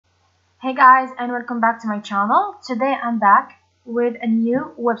Hey guys, and welcome back to my channel. Today I'm back with a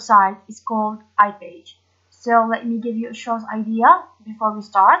new website. It's called iPage. So let me give you a short idea before we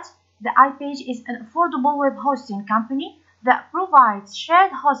start. The iPage is an affordable web hosting company that provides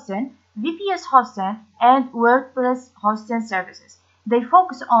shared hosting, VPS hosting, and WordPress hosting services. They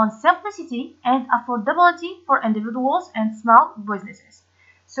focus on simplicity and affordability for individuals and small businesses.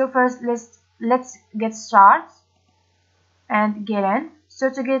 So first, let's get started and get in. So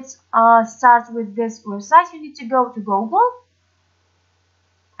to get started with this website, you need to go to Google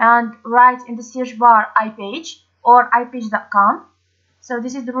and write in the search bar iPage or iPage.com. So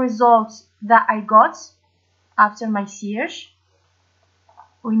this is the results that I got after my search.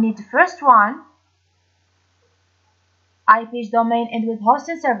 We need the first one, iPage domain and web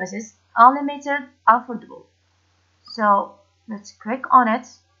hosting services, unlimited, affordable. So let's click on it.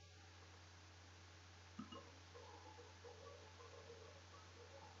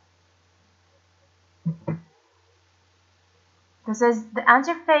 This is the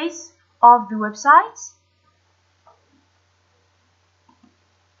interface of the website.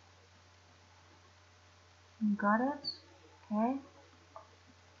 Got it? Okay.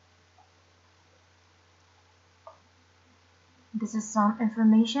 This is some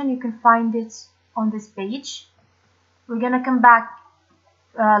information. You can find it on this page. We're gonna come back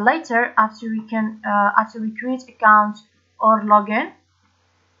later after we create account or login.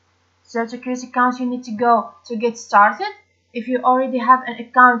 So to create account, you need to go to get started. If you already have an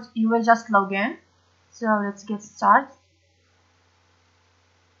account, you will just log in. So let's get started.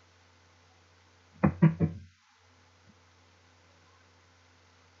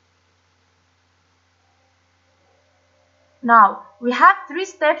 Now we have three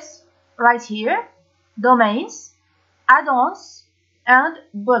steps right here: domains, add-ons, and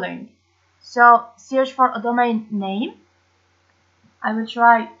billing. So search for a domain name. I will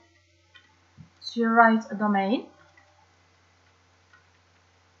try to write a domain.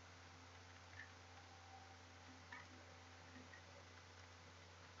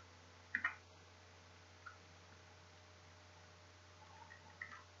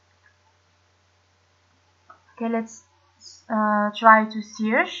 Okay, let's try to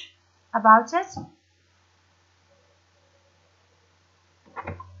search about it.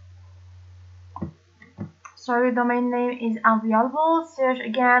 Sorry, domain name is unavailable. Search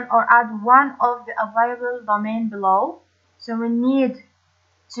again or add one of the available domain below. So we need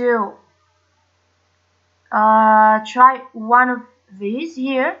to try one of these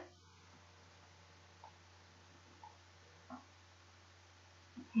here.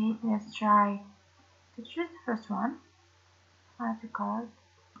 Okay, let's try to choose the first one. Add to cart.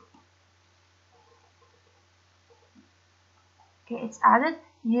 Okay, it's added.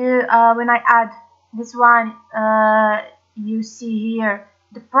 When I add this one, you see here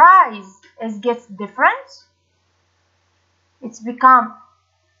the price gets different. It's become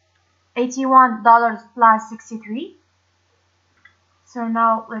 $81 plus 63. So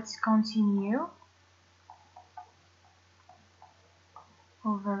now let's continue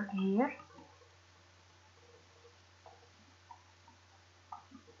over here.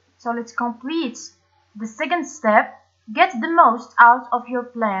 So let's complete the second step. Get the most out of your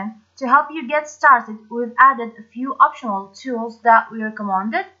plan. To help you get started, we've added a few optional tools that we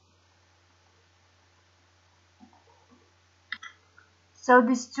recommended. So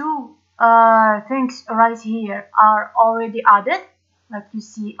these two things right here are already added, like you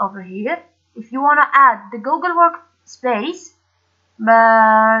see over here. If you want to add the Google Workspace,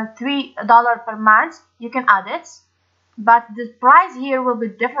 $3 per month, you can add it. But the price here will be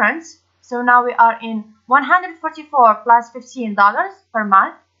different. So now we are in $144 plus $15 per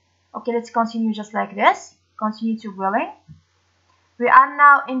month. Okay, let's continue just like this. Continue to billing. We are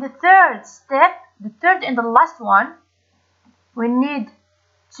now in the third step, the third and the last one. We need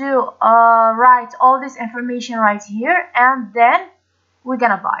to write all this information right here, and then we're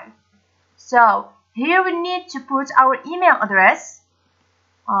gonna buy. So here we need to put our email address,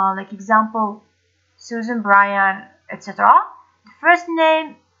 like example Susan, Brian, etc. The first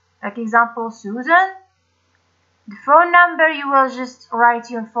name, like example Susan. The phone number, you will just write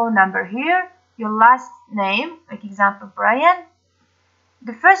your phone number here. Your last name, like example Brian.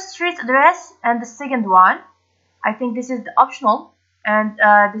 The first street address and the second one. I think this is the optional, and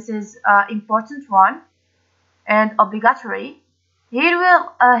this is important one and obligatory.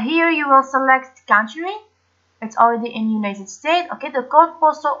 Here you will select country. It's already in United States. Okay, the code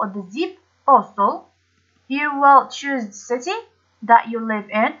postal or the zip postal. Here we'll choose the city that you live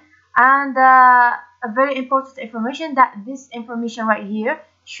in, and a very important information that this information right here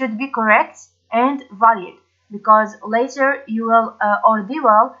should be correct and valid, because later you will or they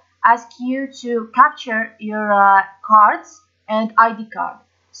will ask you to capture your cards and ID card.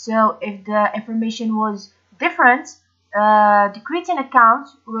 So if the information was different, the creating account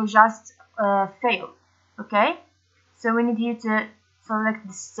will just fail. Okay, so we need you to select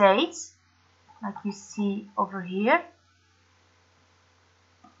the states like you see over here,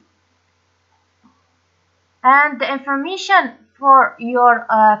 and the information for your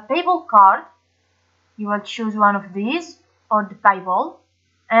PayPal card, you will choose one of these or the PayPal,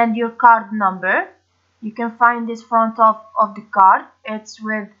 and your card number. You can find this front of the card. It's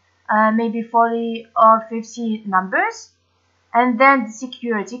with maybe 40 or 50 numbers, and then the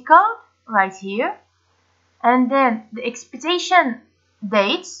security code right here, and then the expiration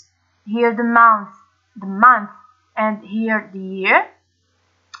dates here, the month, and here the year,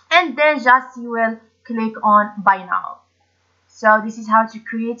 and then just you will click on buy now. So this is how to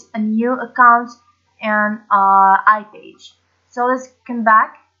create a new account in iPage. So let's come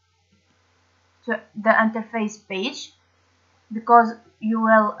back to the interface page, because you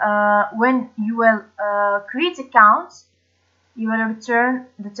will when you will create accounts, you will return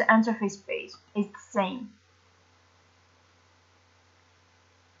the interface page. It's the same.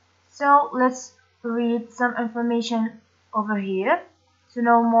 So let's read some information over here to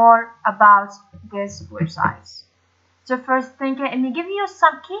know more about this website. So first thing, let me give you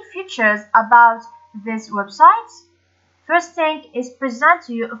some key features about this website. First thing is present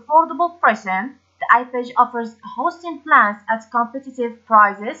to you affordable pricing. The iPage offers hosting plans at competitive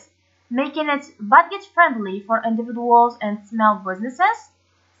prices, making it budget friendly for individuals and small businesses.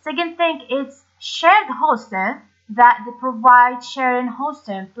 Second thing is shared hosting, that they provide sharing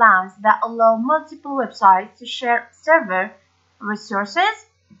hosting plans that allow multiple websites to share server resources,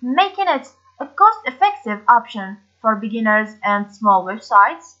 making it a cost-effective option for beginners and small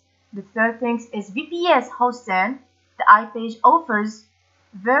websites. The third thing is VPS hosting. The iPage offers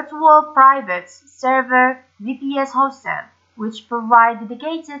virtual private server VPS hosting, which provide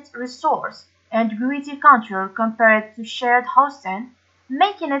dedicated resource and greater control compared to shared hosting,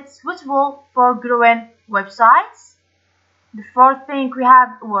 making it suitable for growing websites. The fourth thing, we have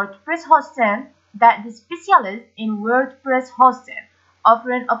WordPress hosting, that is specialist in WordPress hosting,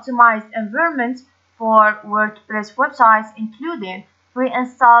 offering optimized environment for WordPress websites, including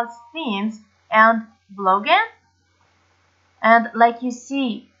pre-installed themes and blogging. And like you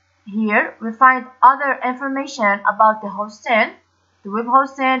see here, we find other information about the hosting, the web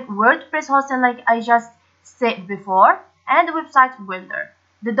hosting, WordPress hosting like I just said before, and the website builder.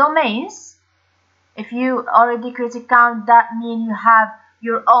 The domains, if you already create an account, that means you have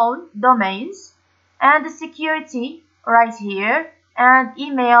your own domains, and the security right here, and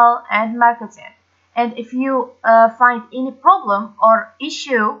email and marketing. And if you find any problem or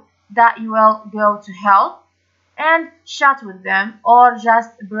issue, that you will go to help and chat with them or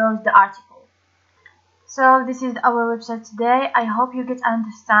just browse the article. So this is our website today. I hope you get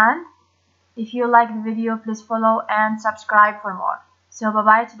understand. If you like the video, please follow and subscribe for more. So bye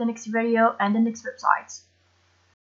bye to the next video and the next website.